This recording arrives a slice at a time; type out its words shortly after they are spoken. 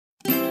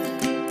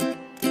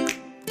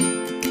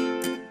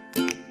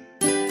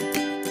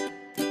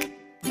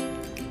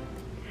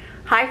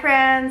Hi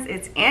friends,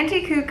 it's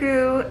Auntie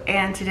Cuckoo,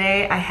 and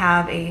today I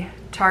have a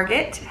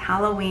Target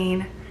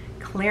Halloween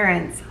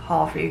clearance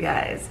haul for you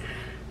guys.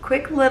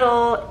 Quick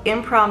little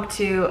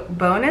impromptu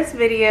bonus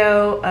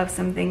video of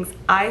some things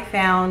I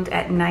found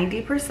at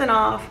 90%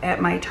 off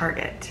at my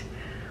Target.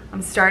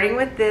 I'm starting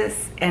with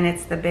this, and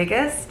it's the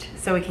biggest,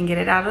 so we can get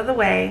it out of the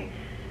way.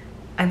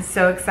 I'm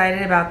so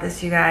excited about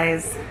this, you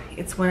guys.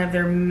 It's one of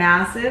their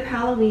massive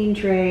Halloween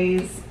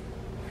trays.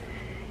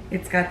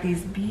 It's got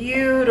these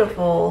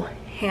beautiful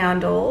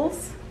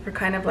handles for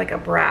kind of like a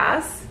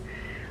brass.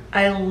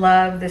 I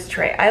love this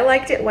tray. I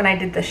liked it when I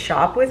did the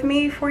shop with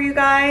me for you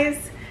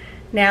guys.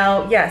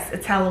 Now, yes,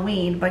 it's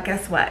Halloween, but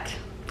guess what?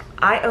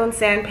 I own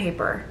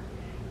sandpaper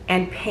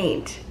and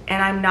paint,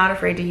 and I'm not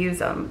afraid to use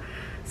them.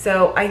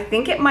 So I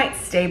think it might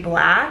stay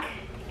black.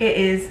 It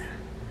is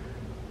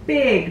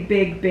big,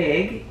 big,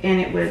 big, and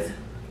it was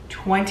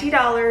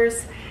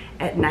 $20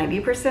 at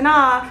 90%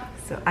 off.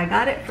 So I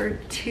got it for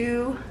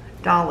 $2.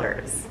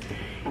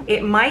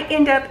 It might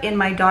end up in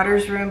my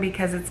daughter's room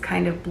because it's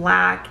kind of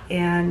black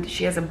and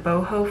she has a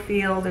boho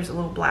feel. There's a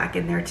little black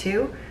in there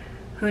too.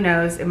 Who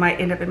knows? It might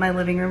end up in my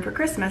living room for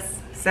Christmas.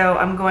 So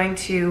I'm going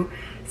to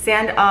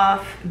sand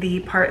off the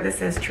part that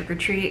says trick or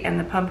treat and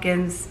the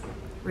pumpkins,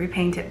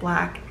 repaint it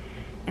black,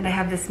 and I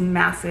have this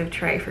massive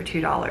tray for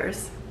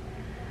 $2.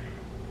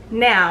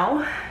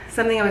 Now,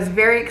 something I was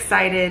very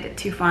excited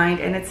to find,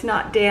 and it's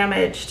not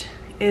damaged,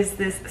 is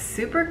this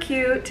super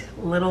cute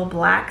little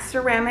black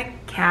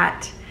ceramic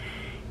cat.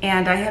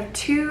 And I have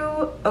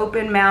two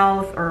open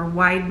mouth or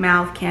wide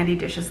mouth candy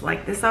dishes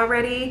like this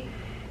already.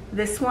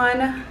 This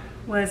one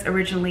was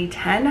originally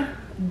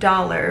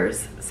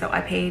 $10, so I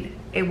paid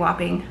a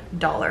whopping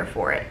 $1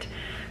 for it.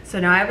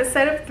 So now I have a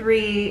set of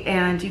 3,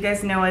 and you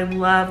guys know I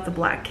love the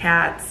black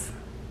cats.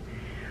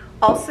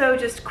 Also,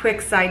 just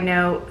quick side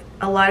note,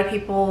 a lot of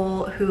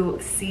people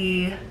who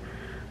see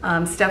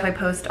stuff I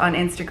post on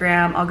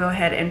Instagram, I'll go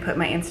ahead and put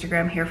my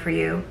Instagram here for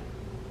you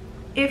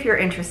if you're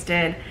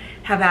interested,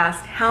 have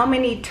asked how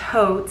many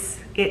totes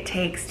it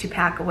takes to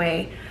pack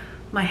away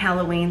my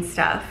Halloween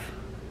stuff.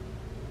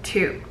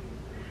 2.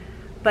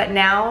 But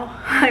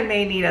now I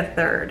may need a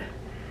 3rd.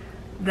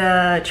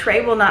 The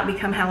tray will not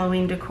become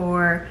Halloween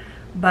decor,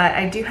 but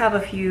I do have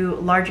a few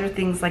larger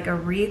things like a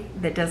wreath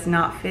that does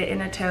not fit in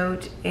a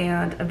tote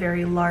and a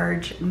very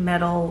large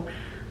metal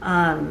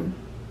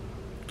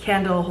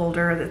candle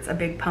holder that's a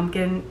big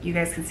pumpkin. You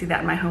guys can see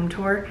that in my home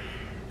tour.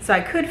 So I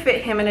could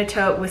fit him in a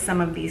tote with some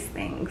of these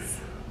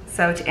things.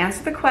 So to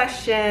answer the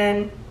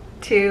question,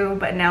 2,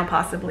 but now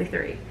possibly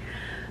 3.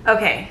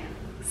 Okay,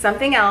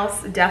 something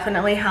else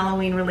definitely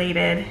Halloween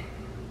related,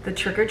 the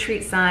trick or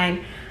treat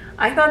sign.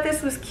 I thought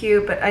this was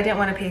cute, but I didn't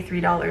want to pay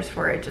 $3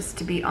 for it, just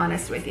to be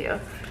honest with you.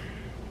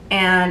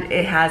 And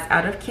it has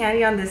out of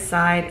candy on this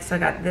side, so I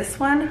got this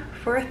one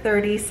for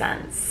 30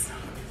 cents.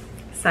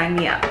 Sign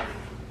me up.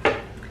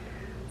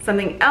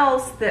 Something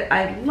else that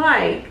I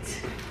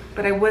liked,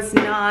 but I was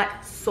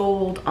not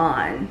sold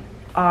on,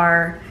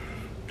 are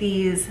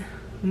these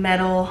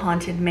metal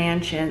haunted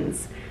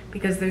mansions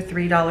because they're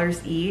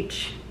 $3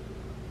 each,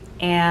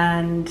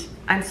 and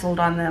I'm sold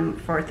on them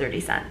for 30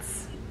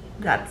 cents.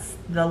 That's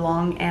the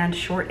long and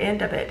short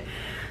end of it.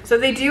 So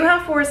they do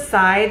have 4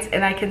 sides,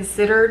 and I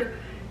considered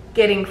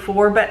getting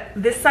 4, but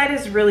this side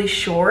is really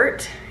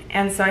short,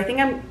 and so I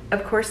think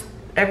of course,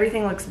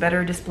 everything looks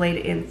better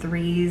displayed in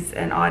 3s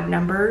and odd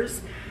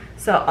numbers.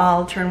 So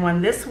I'll turn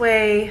one this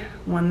way,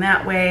 one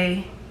that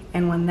way,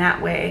 and one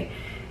that way.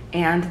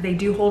 And they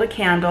do hold a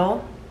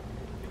candle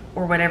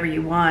or whatever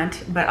you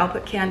want, but I'll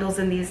put candles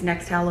in these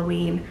next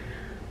Halloween.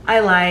 I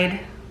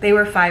lied, they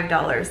were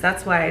 $5.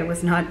 That's why I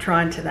was not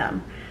drawn to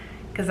them,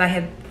 because I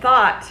had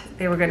thought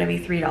they were gonna be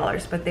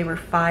 $3, but they were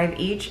 $5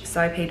 each, so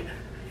I paid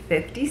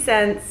 50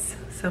 cents.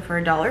 So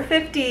for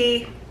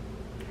 $1.50,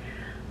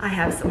 I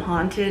have some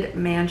haunted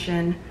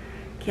mansion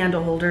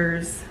candle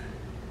holders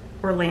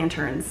or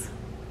lanterns.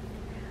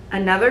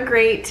 Another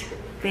great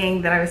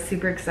thing that I was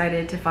super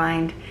excited to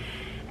find,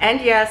 and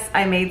yes,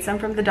 I made some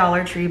from the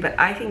Dollar Tree, but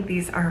I think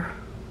these are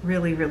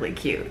really, really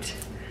cute,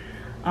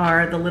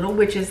 are the little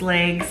witch's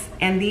legs.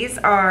 And these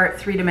are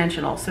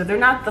 3-dimensional, so they're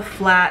not the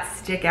flat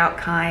stick out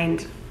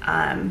kind.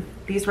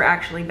 These were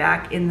actually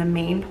back in the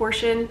main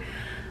portion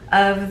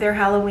of their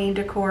Halloween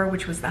decor,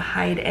 which was the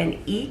hide and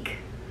eek.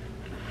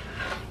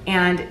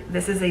 And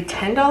this is a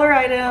 $10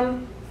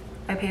 item.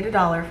 I paid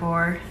 $1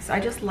 for, so I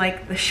just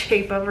like the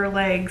shape of her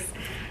legs.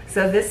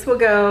 So this will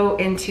go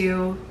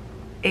into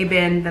a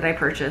bin that I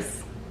purchased.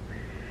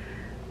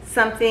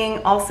 Something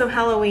also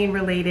Halloween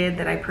related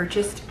that I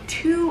purchased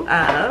 2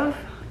 of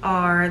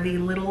are the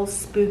little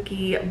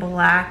spooky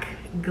black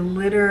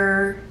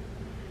glitter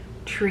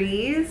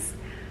trees.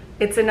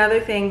 It's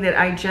another thing that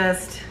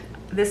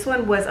this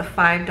one was a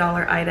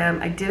 $5 item.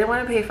 I didn't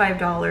want to pay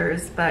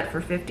 $5, but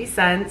for 50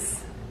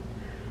 cents,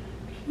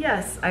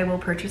 yes, I will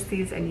purchase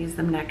these and use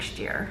them next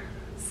year.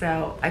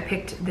 So I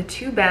picked the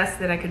 2 best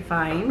that I could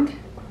find.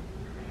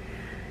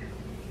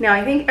 Now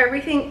I think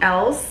everything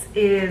else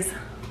is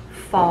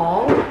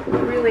fall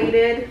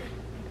related.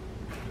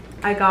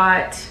 I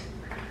got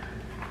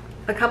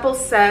a couple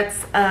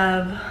sets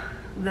of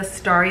the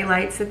starry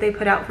lights that they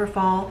put out for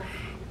fall.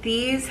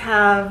 These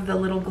have the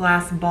little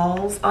glass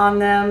balls on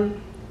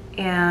them,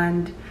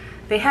 and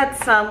they had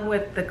some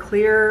with the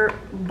clear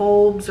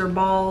bulbs or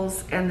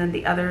balls, and then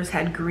the others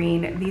had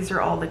green. These are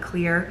all the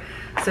clear.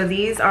 So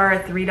these are a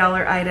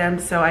 $3 item,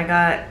 so I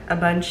got a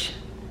bunch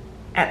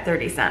at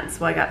 30 cents.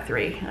 Well, I got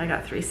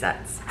three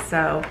sets.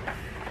 So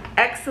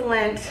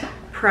excellent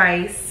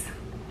price.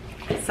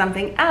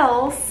 Something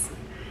else,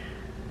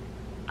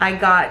 I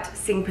got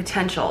Seeing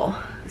Potential.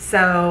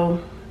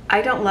 So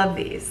I don't love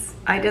these.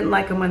 I didn't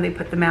like them when they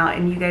put them out,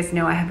 and you guys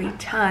know I have a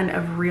ton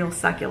of real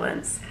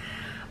succulents.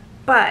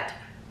 But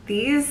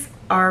these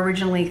are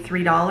originally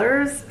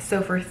 $3,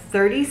 so for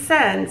 30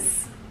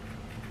 cents,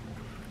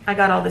 I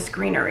got all this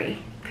greenery,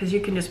 because you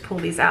can just pull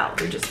these out.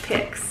 They're just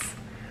picks.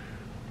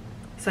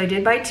 So I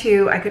did buy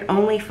 2. I could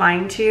only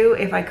find 2.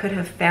 If I could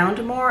have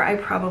found more, I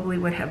probably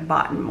would have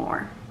bought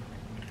more.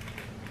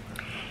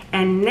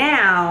 And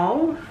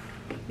now,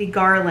 the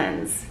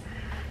garlands.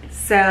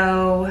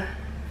 So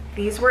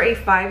these were a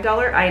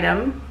 $5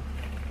 item,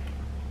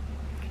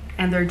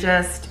 and they're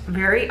just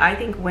very, I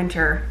think,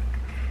 winter.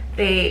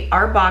 They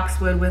are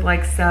boxwood with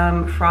like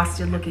some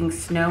frosted looking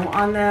snow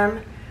on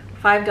them.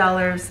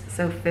 $5,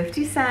 so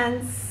 50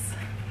 cents.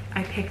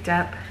 I picked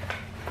up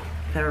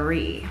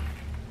 3.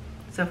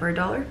 So for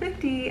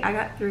 $1.50, I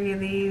got 3 of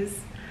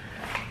these.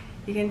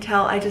 You can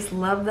tell I just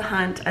love the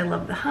hunt. I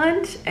love the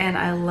hunt, and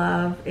I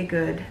love a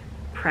good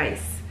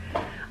price.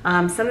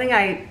 Something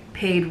I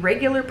paid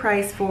regular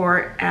price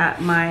for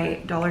at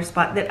my dollar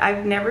spot that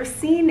I've never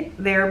seen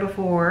there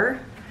before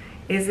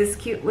is this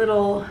cute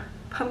little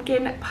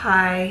pumpkin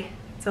pie.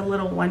 It's a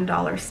little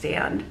 $1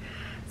 stand.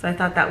 So I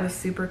thought that was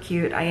super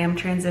cute. I am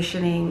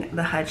transitioning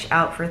the hutch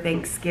out for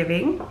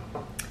Thanksgiving.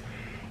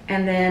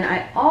 And then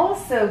I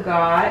also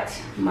got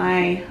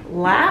my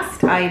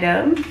last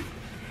item.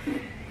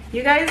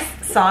 You guys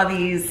saw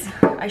these.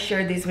 I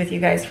shared these with you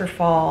guys for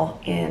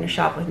fall in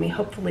Shop With Me.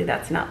 Hopefully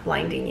that's not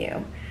blinding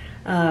you.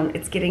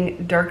 It's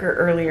getting darker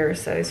earlier,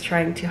 so I was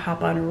trying to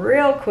hop on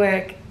real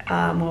quick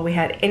while we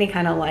had any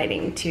kind of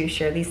lighting to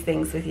share these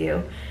things with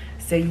you,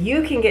 so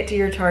you can get to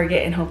your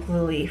Target and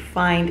hopefully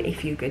find a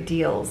few good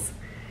deals.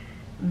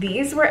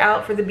 These were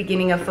out for the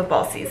beginning of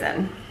football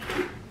season.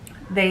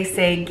 They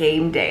say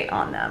game day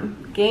on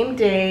them. Game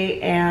day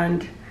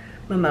and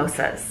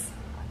mimosas.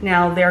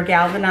 Now they're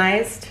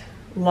galvanized,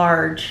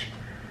 large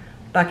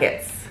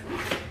buckets.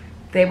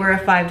 They were a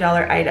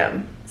 $5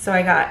 item. So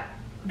I got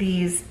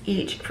these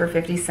each for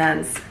 50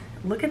 cents.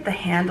 Look at the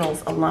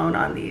handles alone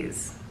on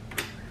these.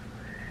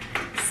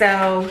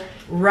 So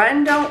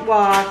run, don't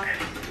walk,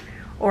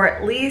 or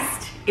at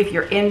least if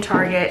you're in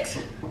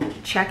Target,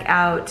 check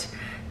out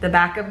the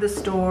back of the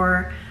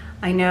store.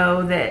 I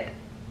know that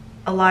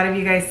a lot of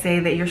you guys say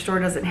that your store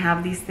doesn't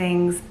have these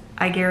things.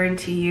 I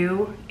guarantee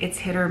you it's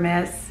hit or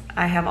miss.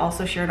 I have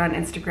also shared on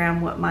Instagram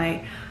what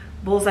my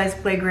Bullseye's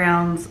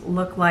playgrounds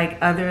look like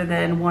other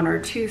than 1 or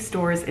 2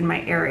 stores in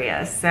my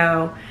area.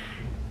 So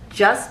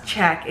just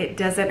check. It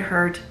doesn't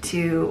hurt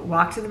to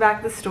walk to the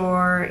back of the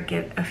store,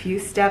 get a few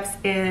steps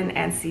in,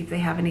 and see if they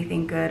have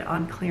anything good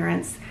on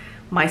clearance.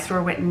 My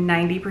store went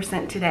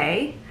 90%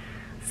 today.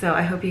 So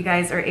I hope you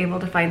guys are able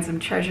to find some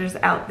treasures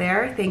out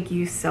there. Thank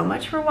you so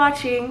much for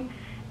watching,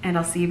 and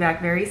I'll see you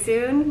back very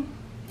soon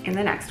in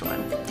the next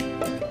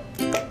one.